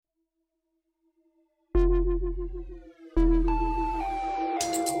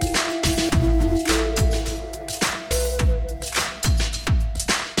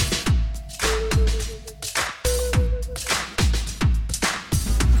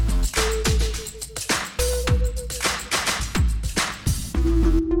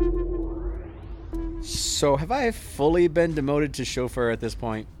So have I fully been demoted to chauffeur at this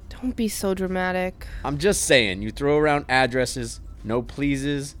point? Don't be so dramatic. I'm just saying, you throw around addresses, no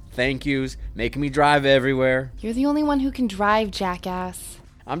pleases, thank yous, making me drive everywhere. You're the only one who can drive, jackass.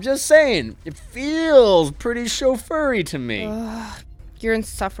 I'm just saying, it feels pretty chauffeur-y to me. You're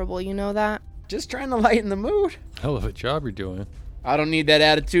insufferable, you know that? Just trying to lighten the mood. Hell of a job you're doing. I don't need that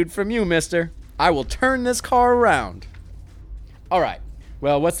attitude from you, mister. I will turn this car around. All right.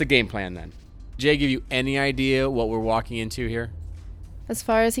 Well, what's the game plan then? Jay give you any idea what we're walking into here? As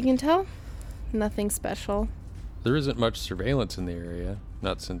far as he can tell, nothing special. There isn't much surveillance in the area,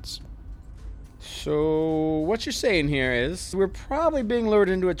 not since... So, what you're saying here is we're probably being lured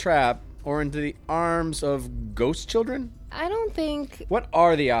into a trap or into the arms of ghost children? I don't think... What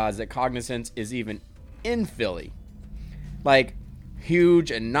are the odds that Cognizance is even in Philly? Like,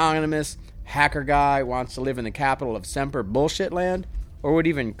 huge, anonymous hacker guy wants to live in the capital of Semper bullshit land? Or would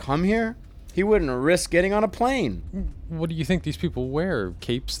even come here? He wouldn't risk getting on a plane. What do you think these people wear?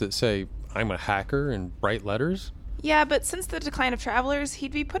 Capes that say, I'm a hacker, in bright letters? Yeah, but since the decline of travelers,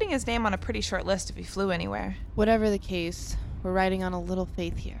 he'd be putting his name on a pretty short list if he flew anywhere. Whatever the case, we're riding on a little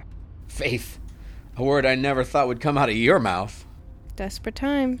faith here. Faith. A word I never thought would come out of your mouth. Desperate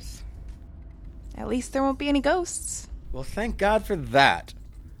times. At least there won't be any ghosts. Well, thank God for that.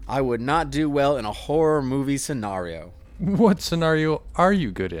 I would not do well in a horror movie scenario. What scenario are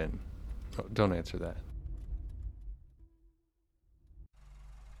you good in? Oh, don't answer that.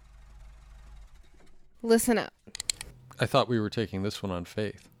 Listen up. I thought we were taking this one on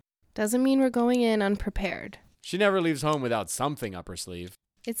faith. Doesn't mean we're going in unprepared. She never leaves home without something up her sleeve.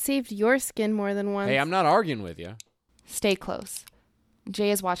 It saved your skin more than once. Hey, I'm not arguing with you. Stay close.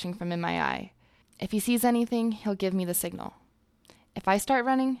 Jay is watching from in my eye. If he sees anything, he'll give me the signal. If I start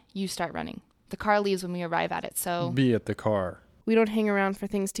running, you start running. The car leaves when we arrive at it, so... Be at the car. We don't hang around for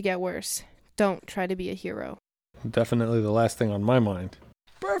things to get worse. Don't try to be a hero. Definitely the last thing on my mind.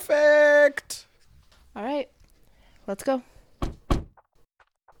 Perfect! All right, let's go.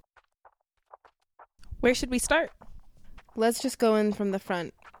 Where should we start? Let's just go in from the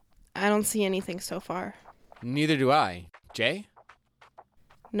front. I don't see anything so far. Neither do I. Jay?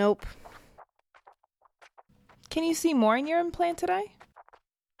 Nope. Can you see more in your implanted eye?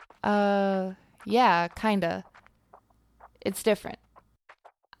 Yeah, kinda. It's different.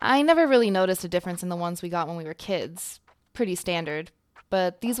 I never really noticed a difference in the ones we got when we were kids. Pretty standard.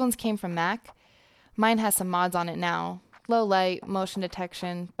 But these ones came from Mac. Mine has some mods on it now. Low light, motion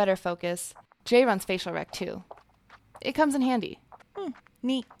detection, better focus. Jay runs facial rec too. It comes in handy.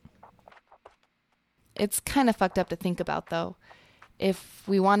 Neat. It's kind of fucked up to think about, though. If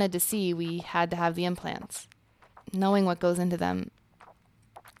we wanted to see, we had to have the implants. Knowing what goes into them...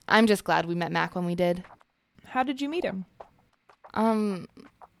 I'm just glad we met Mac when we did. How did you meet him?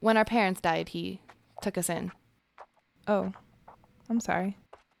 When our parents died, he took us in. Oh, I'm sorry.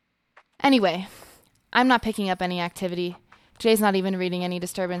 Anyway, I'm not picking up any activity. Jay's not even reading any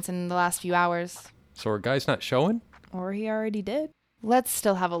disturbance in the last few hours. So our guy's not showing? Or he already did. Let's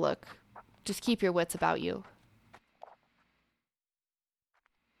still have a look. Just keep your wits about you.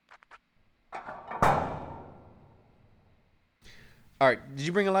 All right, did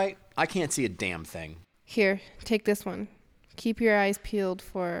you bring a light? I can't see a damn thing. Here, take this one. Keep your eyes peeled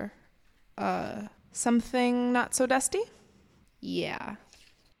for, Something not so dusty? yeah.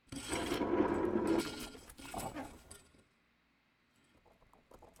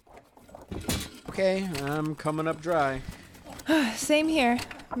 Okay, I'm coming up dry. Same here.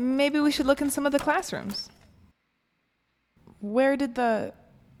 Maybe we should look in some of the classrooms. Where did the...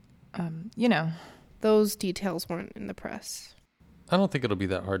 Those details weren't in the press. I don't think it'll be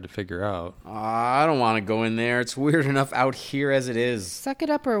that hard to figure out. I don't want to go in there. It's weird enough out here as it is. Suck it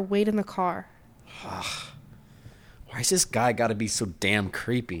up or wait in the car. Why's this guy got to be so damn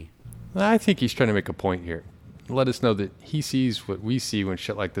creepy? I think he's trying to make a point here. Let us know that he sees what we see when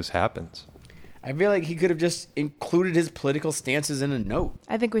shit like this happens. I feel like he could have just included his political stances in a note.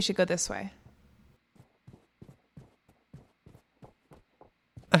 I think we should go this way.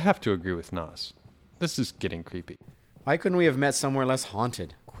 I have to agree with Nas. This is getting creepy. Why couldn't we have met somewhere less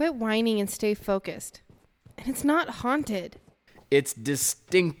haunted? Quit whining and stay focused. And it's not haunted. It's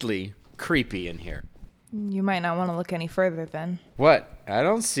distinctly creepy in here. You might not want to look any further then. What? I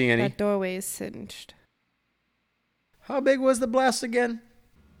don't see any. That doorway is singed. How big was the blast again?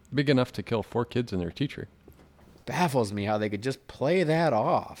 Big enough to kill 4 kids and their teacher. Baffles me how they could just play that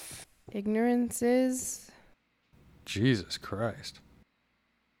off. Ignorance is... Jesus Christ.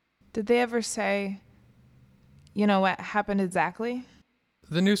 Did they ever say, what happened exactly?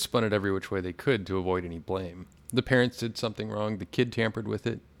 The news spun it every which way they could to avoid any blame. The parents did something wrong, the kid tampered with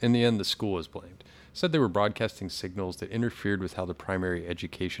it. In the end, the school was blamed. said they were broadcasting signals that interfered with how the primary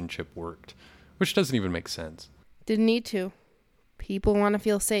education chip worked, which doesn't even make sense. Didn't need to. People want to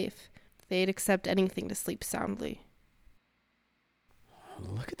feel safe. They'd accept anything to sleep soundly.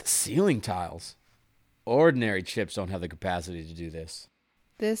 Look at the ceiling tiles. Ordinary chips don't have the capacity to do this.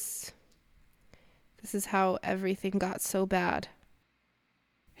 This is how everything got so bad.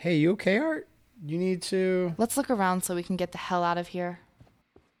 Hey, you okay, Art? You need to... Let's look around so we can get the hell out of here.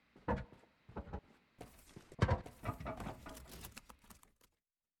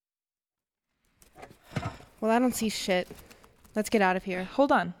 Well, I don't see shit. Let's get out of here.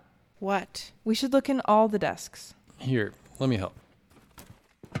 Hold on. What? We should look in all the desks. Here, let me help.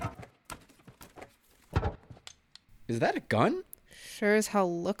 Is that a gun? Sure as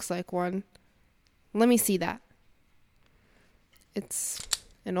hell looks like one. Let me see that. It's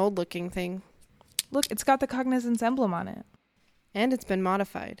an old-looking thing. Look, it's got the Cognizance emblem on it. And it's been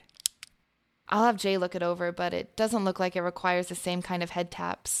modified. I'll have Jay look it over, but it doesn't look like it requires the same kind of head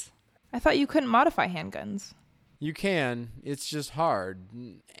taps. I thought you couldn't modify handguns. You can. It's just hard.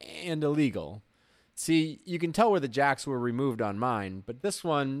 And illegal. See, you can tell where the jacks were removed on mine, but this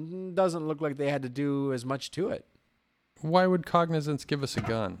one doesn't look like they had to do as much to it. Why would Cognizance give us a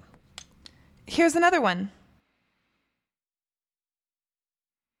gun? Here's another one.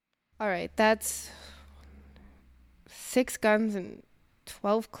 All right, that's 6 guns and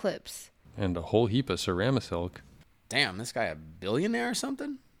 12 clips. And a whole heap of Ceramisilk. Damn, this guy a billionaire or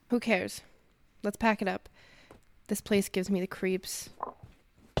something? Who cares? Let's pack it up. This place gives me the creeps.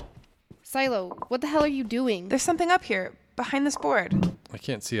 Silo, what the hell are you doing? There's something up here, behind this board. I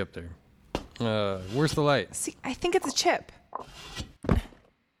can't see up there. Where's the light? See, I think it's a chip.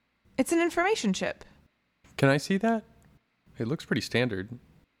 It's an information chip. Can I see that? It looks pretty standard.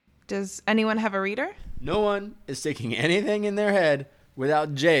 Does anyone have a reader? No one is sticking anything in their head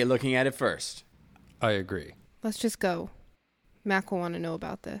without Jay looking at it first. I agree. Let's just go. Mac will want to know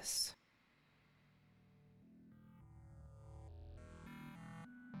about this.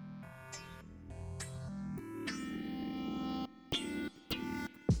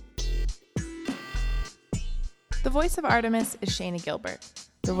 The voice of Artemis is Shayna Gilbert.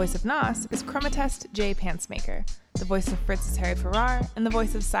 The voice of Nos is Chromatest J. Pantsmaker. The voice of Fritz is Harry Farrar, and the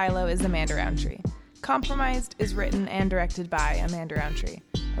voice of Silo is Amanda Roundtree. Compromised is written and directed by Amanda Roundtree.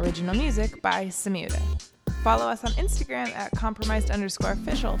 Original music by Samuda. Follow us on Instagram at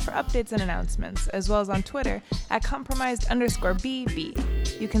compromised_official for updates and announcements, as well as on Twitter at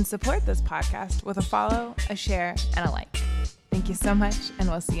compromised_BB. You can support this podcast with a follow, a share, and a like. Thank you so much, and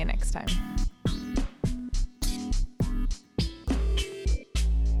we'll see you next time.